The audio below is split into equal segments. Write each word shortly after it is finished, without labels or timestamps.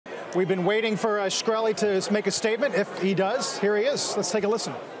We've been waiting for Shkreli to make a statement. If he does, here he is. Let's take a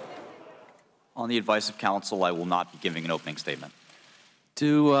listen. On the advice of counsel, I will not be giving an opening statement.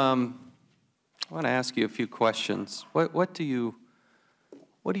 I want to ask you a few questions. What do you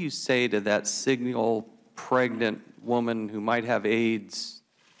say to that single pregnant woman who might have AIDS,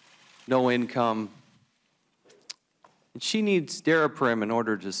 no income, and she needs Daraprim in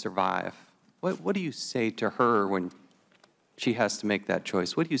order to survive? What do you say to her when she has to make that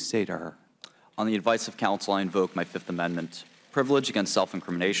choice? What do you say to her? On the advice of counsel, I invoke my Fifth Amendment privilege against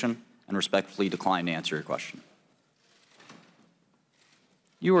self-incrimination and respectfully decline to answer your question.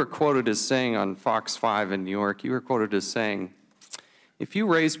 You were quoted as saying on Fox 5 in New York, you were quoted as saying, if you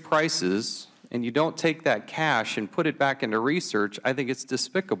raise prices and you don't take that cash and put it back into research, I think it's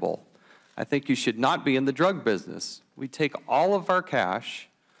despicable. I think you should not be in the drug business. We take all of our cash,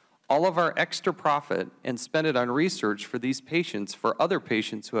 all of our extra profit, and spend it on research for these patients, for other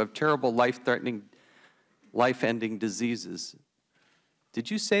patients who have terrible life-threatening, life-ending diseases. Did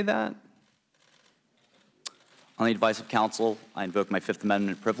you say that? On the advice of counsel, I invoke my Fifth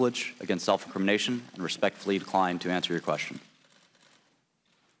Amendment privilege against self-incrimination and respectfully decline to answer your question.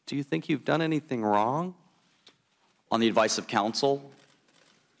 Do you think you've done anything wrong? On the advice of counsel,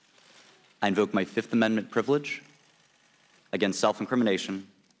 I invoke my Fifth Amendment privilege against self-incrimination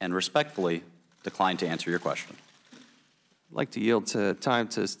and respectfully decline to answer your question. I'd like to yield time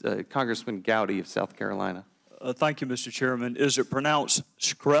to Congressman Gowdy of South Carolina. Thank you, Mr. Chairman. Is it pronounced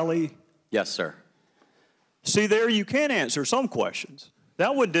Shkreli? Yes, sir. See, there you can answer some questions.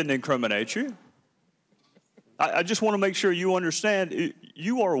 That one didn't incriminate you. I just want to make sure you understand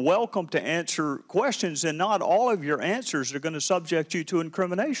you are welcome to answer questions, and not all of your answers are going to subject you to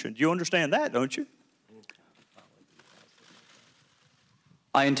incrimination. You understand that, don't you?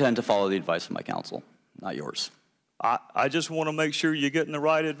 I intend to follow the advice of my counsel, not yours. I just want to make sure you're getting the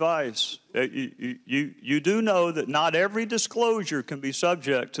right advice. You do know that not every disclosure can be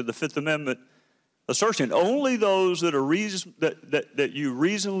subject to the Fifth Amendment assertion. Only those that are that you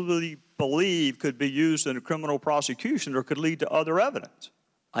reasonably believe could be used in a criminal prosecution or could lead to other evidence.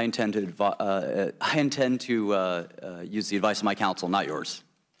 I intend to use the advice of my counsel, not yours.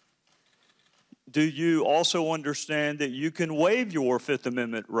 Do you also understand that you can waive your Fifth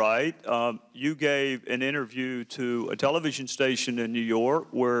Amendment right? You gave an interview to a television station in New York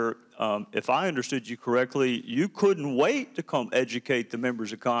where, if I understood you correctly, you couldn't wait to come educate the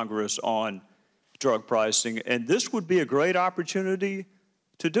members of Congress on drug pricing, and this would be a great opportunity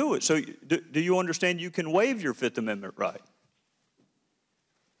to do it. So do you understand you can waive your Fifth Amendment right?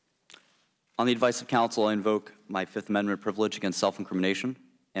 On the advice of counsel, I invoke my Fifth Amendment privilege against self-incrimination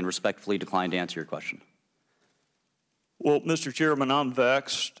and respectfully decline to answer your question. Well, Mr. Chairman, I'm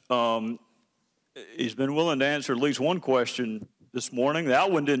vexed. He's been willing to answer at least one question this morning. That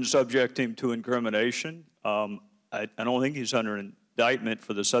one didn't subject him to incrimination. I don't think he's under indictment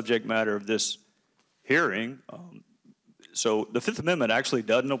for the subject matter of this hearing. So the Fifth Amendment actually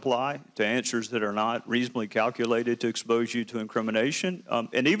doesn't apply to answers that are not reasonably calculated to expose you to incrimination.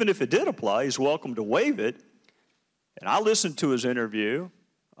 And even if it did apply, he's welcome to waive it. And I listened to his interview,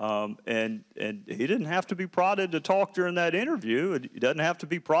 and he didn't have to be prodded to talk during that interview. He doesn't have to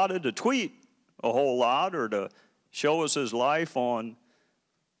be prodded to tweet a whole lot or to show us his life on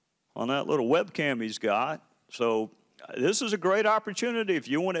that little webcam he's got. So this is a great opportunity if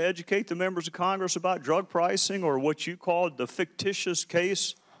you want to educate the members of Congress about drug pricing or what you called the fictitious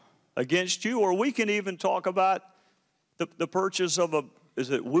case against you, or we can even talk about the purchase of is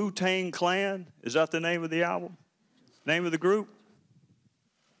it Wu-Tang Clan? Is that the name of the album? Name of the group?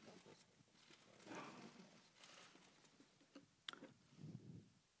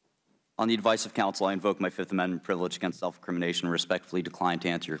 On the advice of counsel, I invoke my Fifth Amendment privilege against self-incrimination and respectfully decline to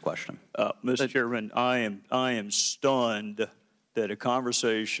answer your question. Mr. Chairman, I am stunned that a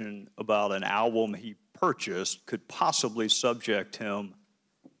conversation about an album he purchased could possibly subject him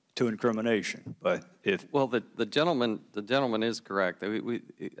to incrimination. But if well, the gentleman is correct.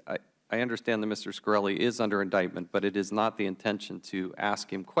 I understand that Mr. Shkreli is under indictment, but it is not the intention to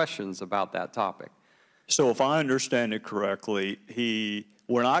ask him questions about that topic. So if I understand it correctly,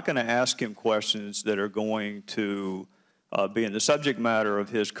 we're not going to ask him questions that are going to be in the subject matter of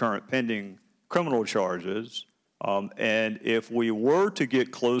his current pending criminal charges. And if we were to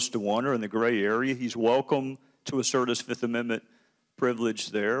get close to one or in the gray area, he's welcome to assert his Fifth Amendment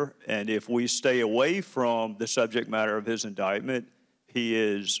privilege there. And if we stay away from the subject matter of his indictment, he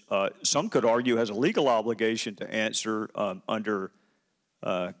is, some could argue, has a legal obligation to answer under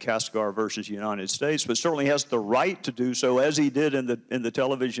Casgar versus United States, but certainly has the right to do so, as he did in the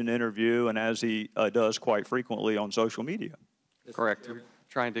television interview and as he does quite frequently on social media. Correct. We're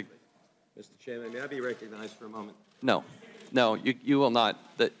trying to Mr. Chairman, may I be recognized for a moment? No. No, you will not.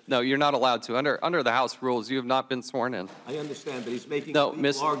 No, you're not allowed to. Under the House rules, you have not been sworn in. I understand, but he's making No,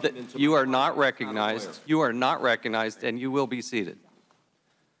 legal arguments. you are not about recognized. You are not recognized, and you will be seated.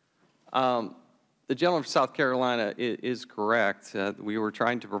 The gentleman from South Carolina is correct. We were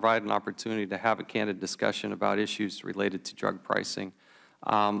trying to provide an opportunity to have a candid discussion about issues related to drug pricing.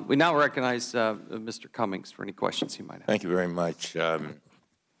 We now recognize Mr. Cummings for any questions he might have. Thank you very much.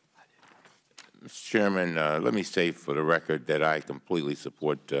 Mr. Chairman, let me say for the record that I completely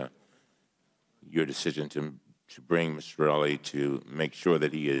support your decision to bring Mr. Shkreli to make sure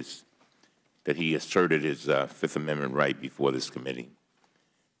that he asserted his Fifth Amendment right before this committee.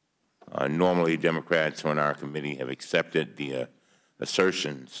 Normally, Democrats on our committee have accepted the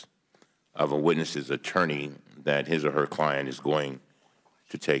assertions of a witness's attorney that his or her client is going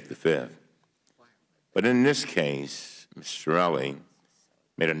to take the Fifth. But in this case, Mr. Shkreli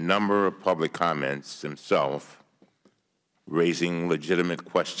made a number of public comments himself, raising legitimate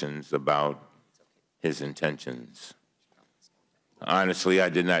questions about his intentions. Honestly, I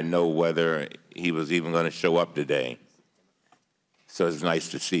did not know whether he was even going to show up today, so it's nice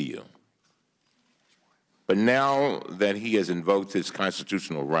to see you. But now that he has invoked his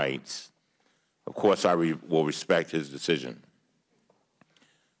constitutional rights, of course I will respect his decision.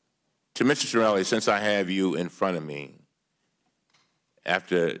 To Mr. Shkreli, since I have you in front of me,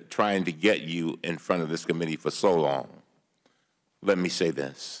 after trying to get you in front of this committee for so long, let me say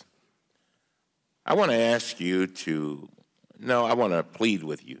this. I want to ask you I want to plead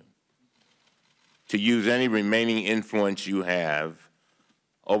with you to use any remaining influence you have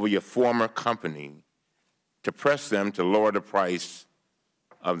over your former company to press them to lower the price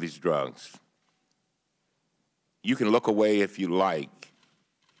of these drugs. You can look away if you like,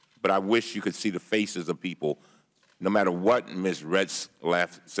 but I wish you could see the faces of people, no matter what Ms.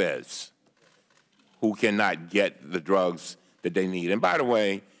 Retzlaff says, who cannot get the drugs that they need. And by the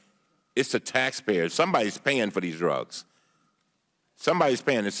way, it's the taxpayers. Somebody's paying for these drugs. Somebody's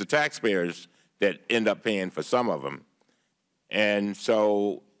paying. It's the taxpayers that end up paying for some of them. And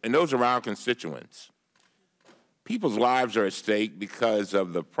those are our constituents. People's lives are at stake because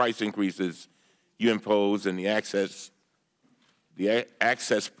of the price increases you impose and the access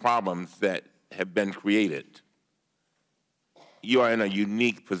problems that have been created. You are in a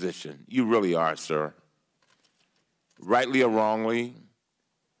unique position. You really are, sir. Rightly or wrongly,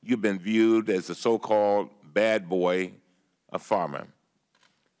 you've been viewed as the so-called bad boy of pharma.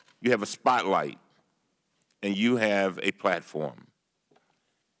 You have a spotlight, and you have a platform.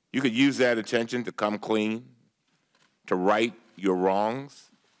 You could use that attention to come clean, to right your wrongs,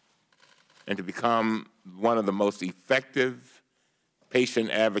 and to become one of the most effective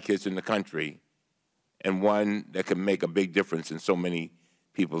patient advocates in the country, and one that can make a big difference in so many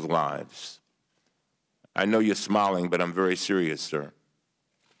people's lives. I know you're smiling, but I'm very serious, sir.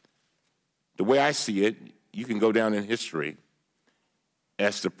 The way I see it, you can go down in history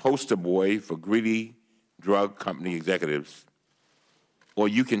as the poster boy for greedy drug company executives, or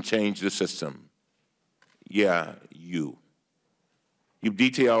you can change the system. Yeah, you. You've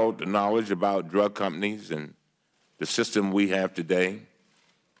detailed the knowledge about drug companies and the system we have today,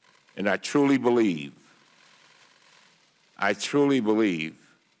 and I truly believe, are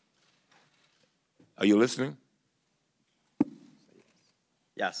you listening?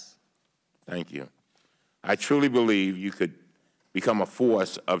 Yes. Thank you. I truly believe you could become a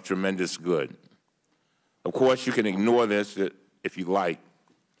force of tremendous good. Of course, you can ignore this if you like,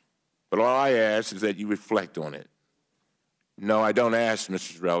 but all I ask is that you reflect on it. No, I don't ask,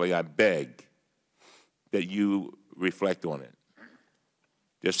 Mr. Shkreli, I beg that you reflect on it.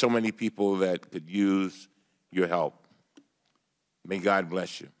 There's so many people that could use your help. May God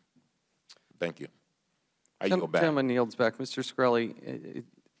bless you. Thank you. I yield back. Gentleman yields back. Mr. Shkreli,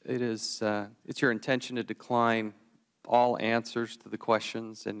 it's your intention to decline all answers to the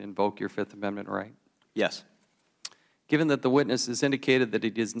questions and invoke your Fifth Amendment right? Yes. Given that the witness has indicated that he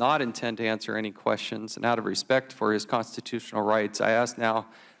does not intend to answer any questions, and out of respect for his constitutional rights, I ask now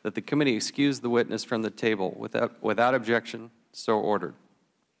that the committee excuse the witness from the table. Without objection, so ordered.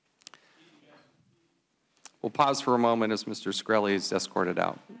 We'll pause for a moment as Mr. Shkreli is escorted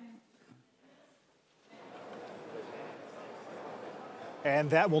out.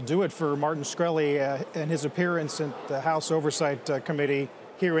 And that will do it for Martin Shkreli and his appearance at the House Oversight Committee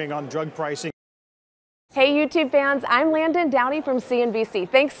hearing on drug pricing. Hey YouTube fans, I'm Landon Dowdy from CNBC.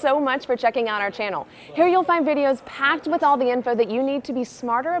 Thanks so much for checking out our channel. Here you'll find videos packed with all the info that you need to be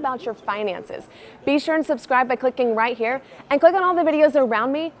smarter about your finances. Be sure and subscribe by clicking right here, and click on all the videos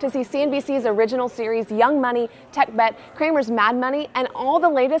around me to see CNBC's original series Young Money, Tech Bet, Kramer's Mad Money, and all the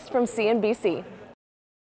latest from CNBC.